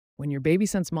When your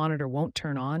Babysense monitor won't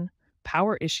turn on,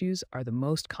 power issues are the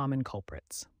most common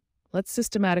culprits. Let's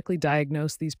systematically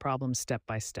diagnose these problems step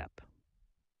by step.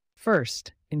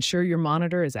 First, ensure your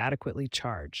monitor is adequately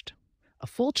charged. A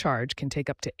full charge can take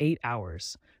up to 8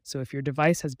 hours, so if your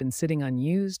device has been sitting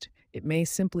unused, it may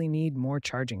simply need more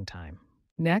charging time.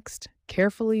 Next,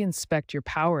 carefully inspect your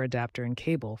power adapter and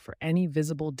cable for any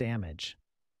visible damage.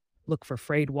 Look for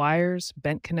frayed wires,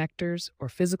 bent connectors, or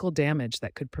physical damage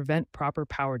that could prevent proper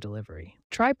power delivery.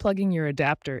 Try plugging your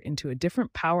adapter into a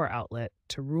different power outlet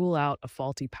to rule out a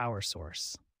faulty power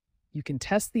source. You can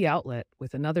test the outlet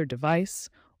with another device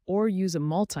or use a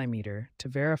multimeter to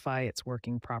verify it's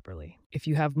working properly. If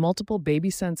you have multiple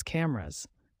Babysense cameras,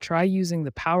 try using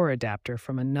the power adapter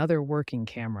from another working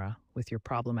camera with your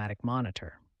problematic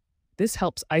monitor. This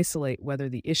helps isolate whether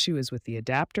the issue is with the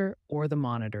adapter or the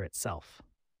monitor itself.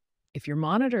 If your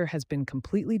monitor has been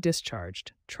completely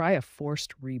discharged, try a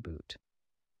forced reboot.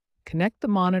 Connect the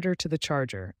monitor to the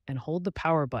charger and hold the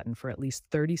power button for at least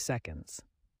 30 seconds.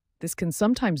 This can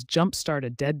sometimes jumpstart a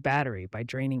dead battery by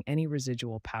draining any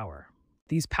residual power.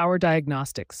 These power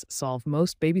diagnostics solve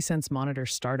most Babysense monitor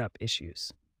startup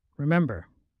issues. Remember,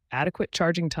 adequate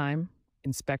charging time,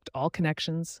 inspect all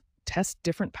connections, test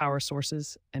different power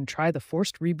sources, and try the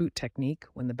forced reboot technique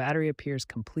when the battery appears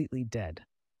completely dead.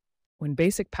 When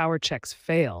basic power checks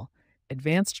fail,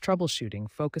 advanced troubleshooting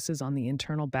focuses on the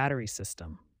internal battery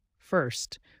system.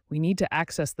 First, we need to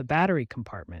access the battery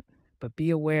compartment, but be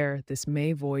aware this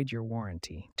may void your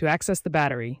warranty. To access the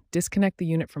battery, disconnect the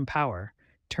unit from power,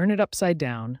 turn it upside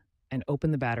down, and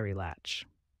open the battery latch.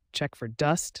 Check for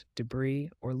dust, debris,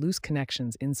 or loose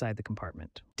connections inside the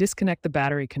compartment. Disconnect the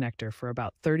battery connector for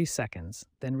about 30 seconds,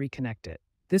 then reconnect it.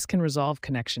 This can resolve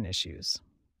connection issues.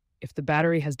 If the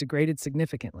battery has degraded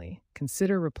significantly,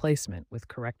 consider replacement with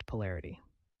correct polarity.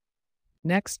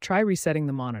 Next, try resetting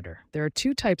the monitor. There are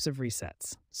two types of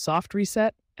resets: soft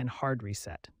reset and hard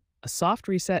reset. A soft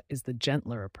reset is the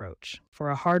gentler approach.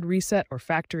 For a hard reset or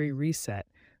factory reset,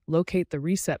 locate the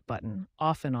reset button,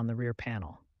 often on the rear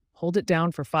panel. Hold it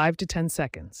down for 5 to 10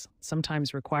 seconds,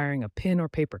 sometimes requiring a pin or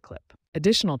paperclip.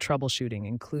 Additional troubleshooting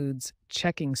includes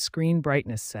checking screen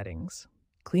brightness settings,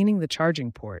 cleaning the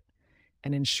charging port,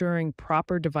 and ensuring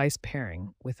proper device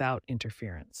pairing without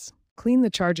interference. Clean the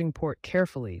charging port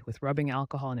carefully with rubbing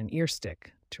alcohol in an ear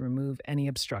stick to remove any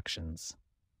obstructions.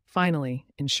 Finally,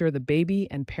 ensure the baby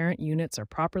and parent units are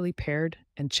properly paired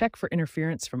and check for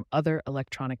interference from other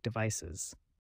electronic devices.